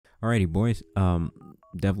Alrighty, boys.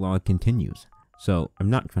 Devlog continues. So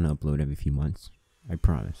I'm not trying to upload every few months. I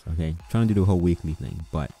promise. Okay, I'm trying to do the whole weekly thing,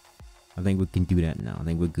 but I think we can do that now. I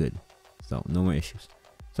think we're good. So no more issues.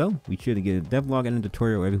 So we should get a devlog and a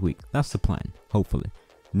tutorial every week. That's the plan. Hopefully.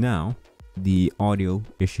 Now the audio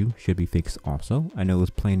issue should be fixed also. I know it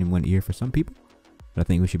was playing in one ear for some people, but I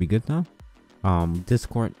think we should be good now.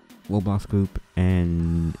 Discord, Roblox group,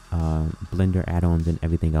 and Blender add-ons and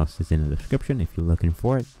everything else is in the description if you're looking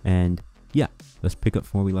for it. And yeah, let's pick up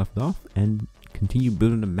from where we left off and continue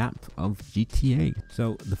building the map of GTA.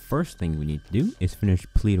 So the first thing we need to do is finish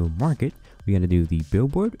Plato Market. We gotta do the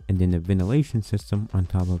billboard and then the ventilation system on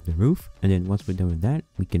top of the roof. And then once we're done with that,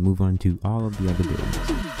 we can move on to all of the other buildings.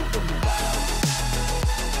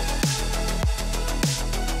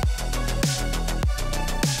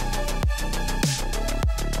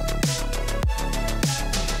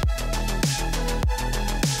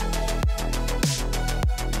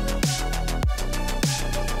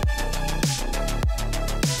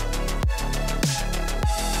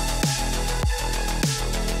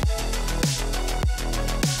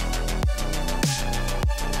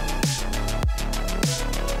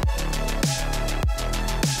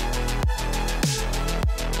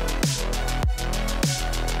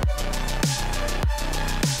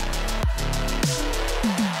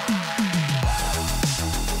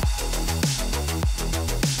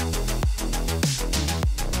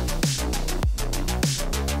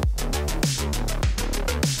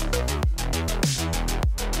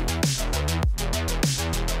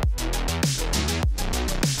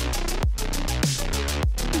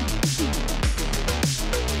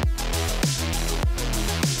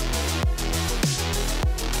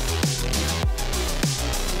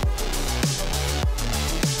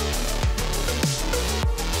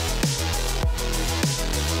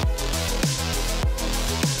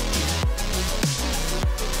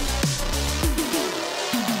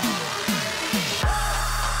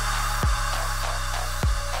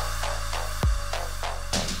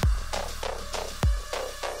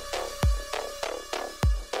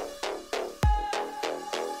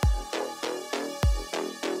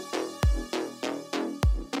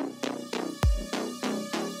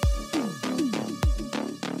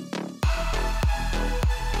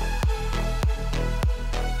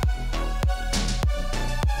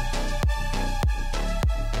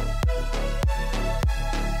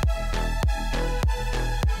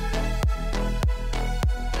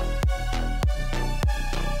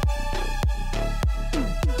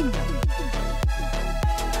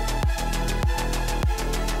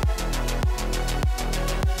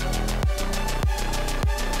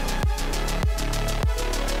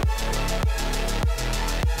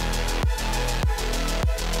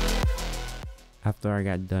 After I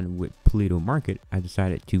got done with Plato Market, I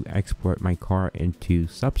decided to export my car into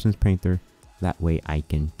Substance Painter. That way I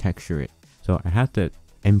can texture it. So I had to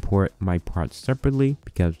import my parts separately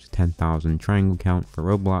because it's 10,000 triangle count for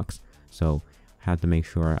Roblox. So I had to make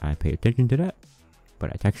sure I pay attention to that.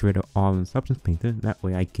 But I texture it all in Substance Painter. That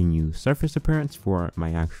way I can use surface appearance for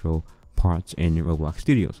my actual parts in Roblox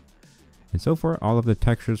Studios. And so far all of the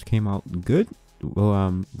textures came out good.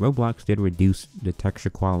 Well, Roblox did reduce the texture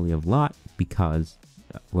quality a lot because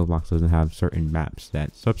Roblox doesn't have certain maps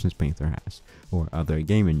that Substance Painter has or other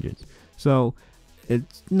game engines. So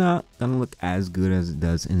it's not gonna look as good as it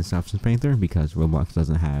does in Substance Painter because Roblox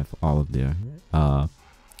doesn't have all of their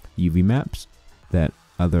UV maps that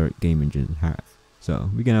other game engines have. So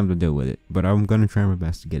we're gonna have to deal with it, but I'm gonna try my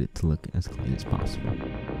best to get it to look as clean as possible.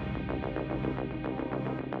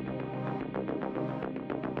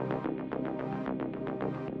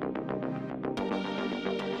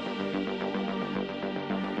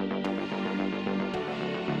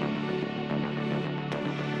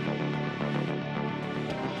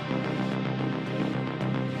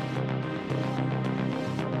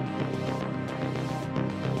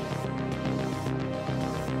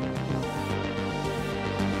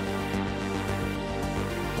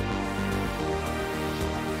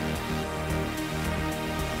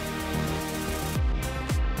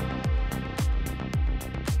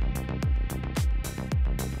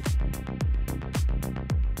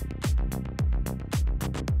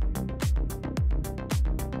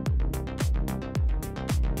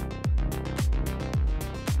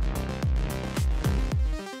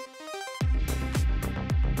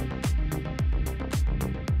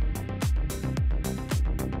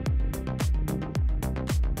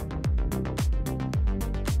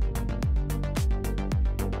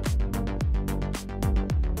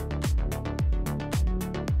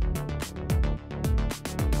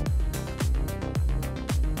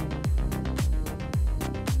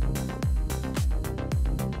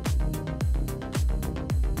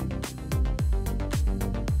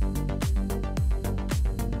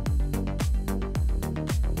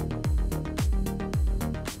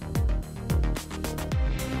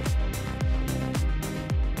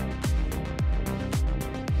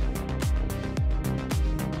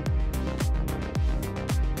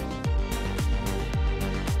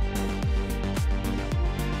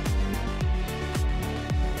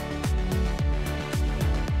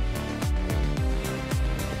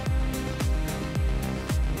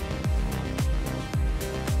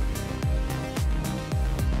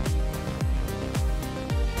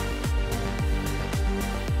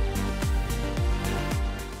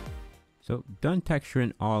 done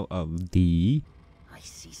texturing all of the... I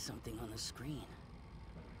see something on the screen.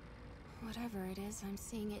 Whatever it is, I'm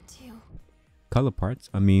seeing it too. color parts,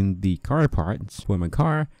 I mean the car parts for my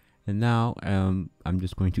car. And now I'm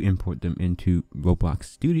just going to import them into Roblox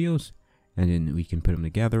Studios, and then we can put them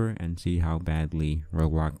together and see how badly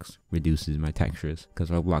Roblox reduces my textures, because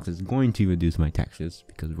Roblox is going to reduce my textures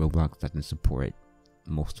because Roblox doesn't support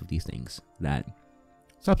most of these things that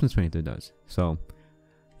Substance Painter does. So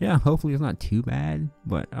yeah, hopefully it's not too bad,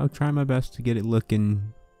 but I'll try my best to get it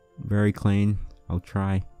looking very clean. I'll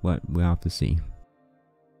try, but we'll have to see.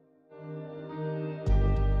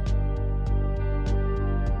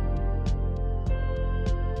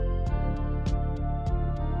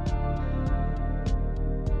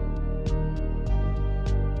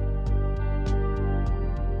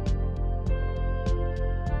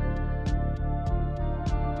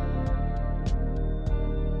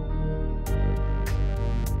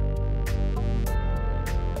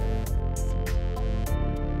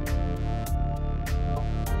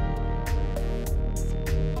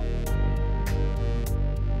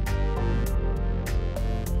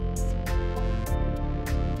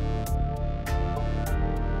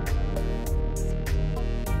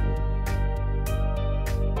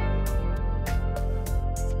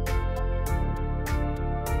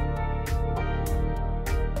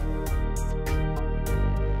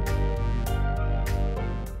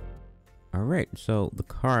 Alright, so the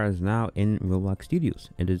car is now in Roblox Studios.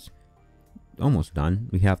 It is almost done.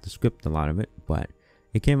 We have to script a lot of it, but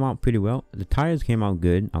it came out pretty well. The tires came out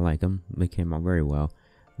good. I like them. They came out very well.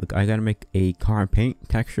 Look, I gotta make a car paint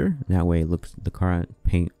texture. That way it looks, the car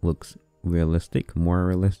paint looks realistic, more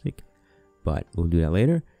realistic. But we'll do that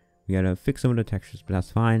later. We gotta fix some of the textures, but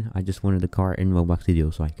that's fine. I just wanted the car in Roblox Studio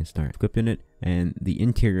so I can start scripting it. And the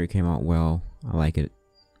interior came out well. I like it.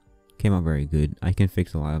 Came out very good. I can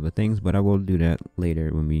fix a lot of the things, but I will do that later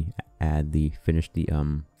when we finish the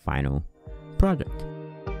final project.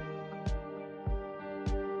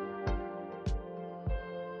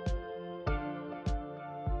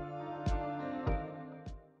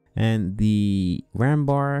 And the RAM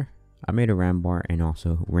bar, I made a RAM bar and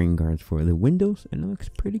also rain guards for the windows, and it looks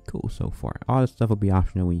pretty cool so far. All this stuff will be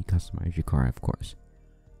optional when you customize your car, of course.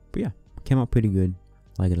 But yeah, came out pretty good.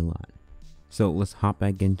 Like it a lot. So let's hop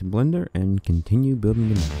back into Blender and continue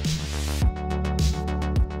building the map.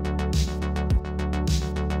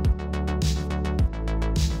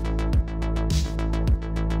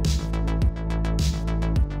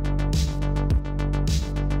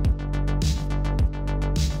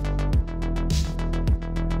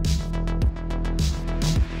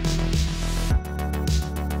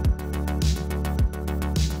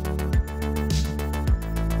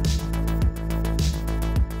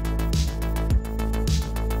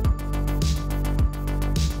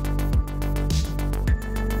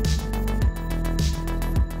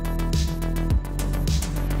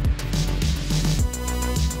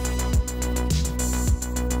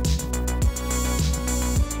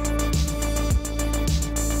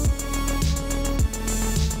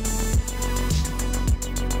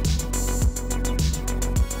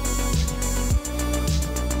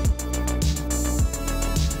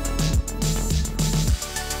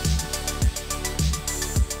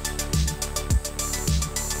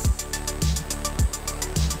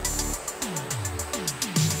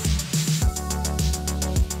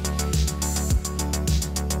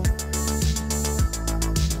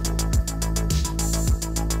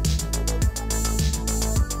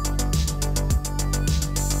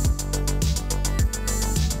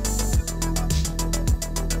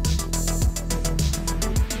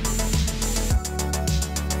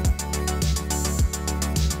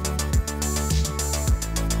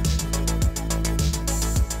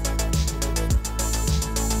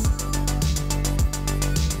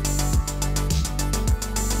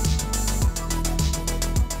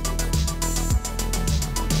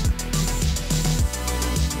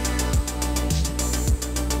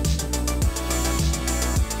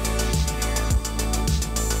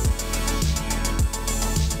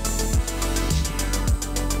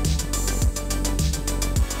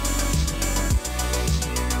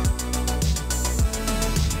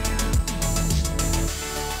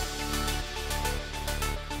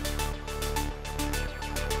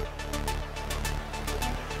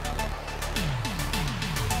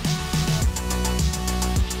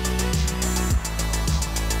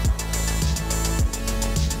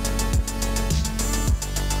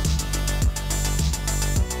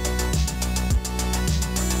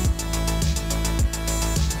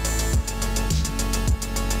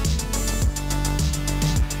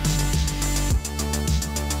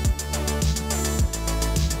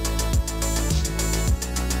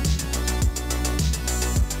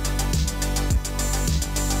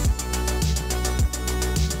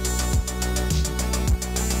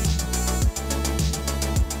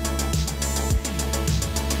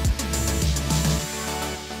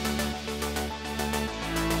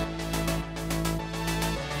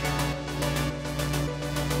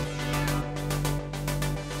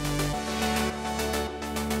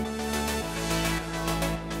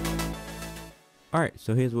 Alright,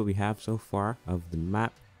 so here's what we have so far of the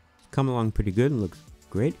map. It's coming along pretty good and looks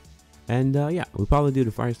great. And yeah, we'll probably do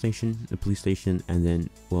the fire station, the police station, and then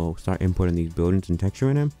we'll start importing these buildings and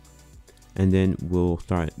texturing them. And then we'll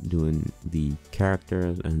start doing the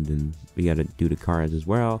characters, and then we gotta do the cars as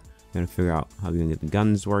well. Gotta figure out how we're gonna get the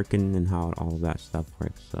guns working and how all of that stuff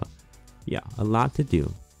works. So yeah, a lot to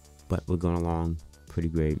do, but we're going along pretty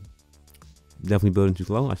great. Definitely building too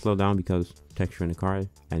slow. I slowed down because texturing the car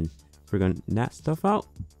and figuring that stuff out,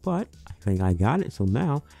 but I think I got it. So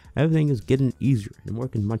now everything is getting easier and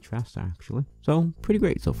working much faster actually. So pretty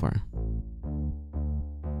great so far.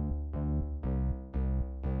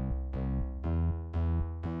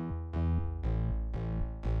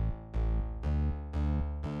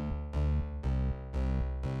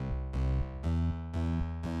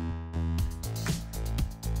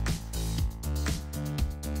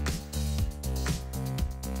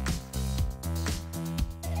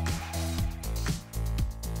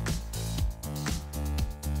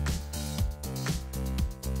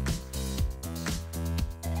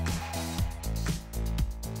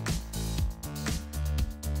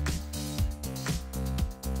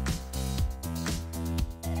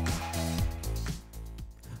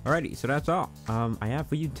 Alrighty, so that's all I have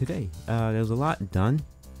for you today. There's a lot done,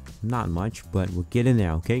 not much, but we're getting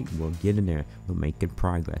there. Okay, we're getting there. We're making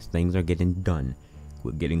progress. Things are getting done.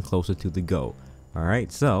 We're getting closer to the goal. All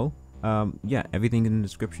right, so yeah, everything in the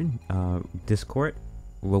description. Discord,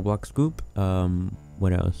 Roblox group.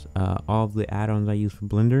 What else? All of the add-ons I use for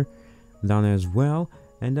Blender down there as well.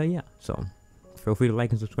 And yeah, so feel free to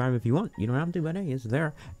like and subscribe if you want. You don't have to, but hey, it's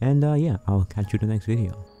there. And yeah, I'll catch you in the next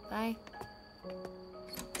video. Bye.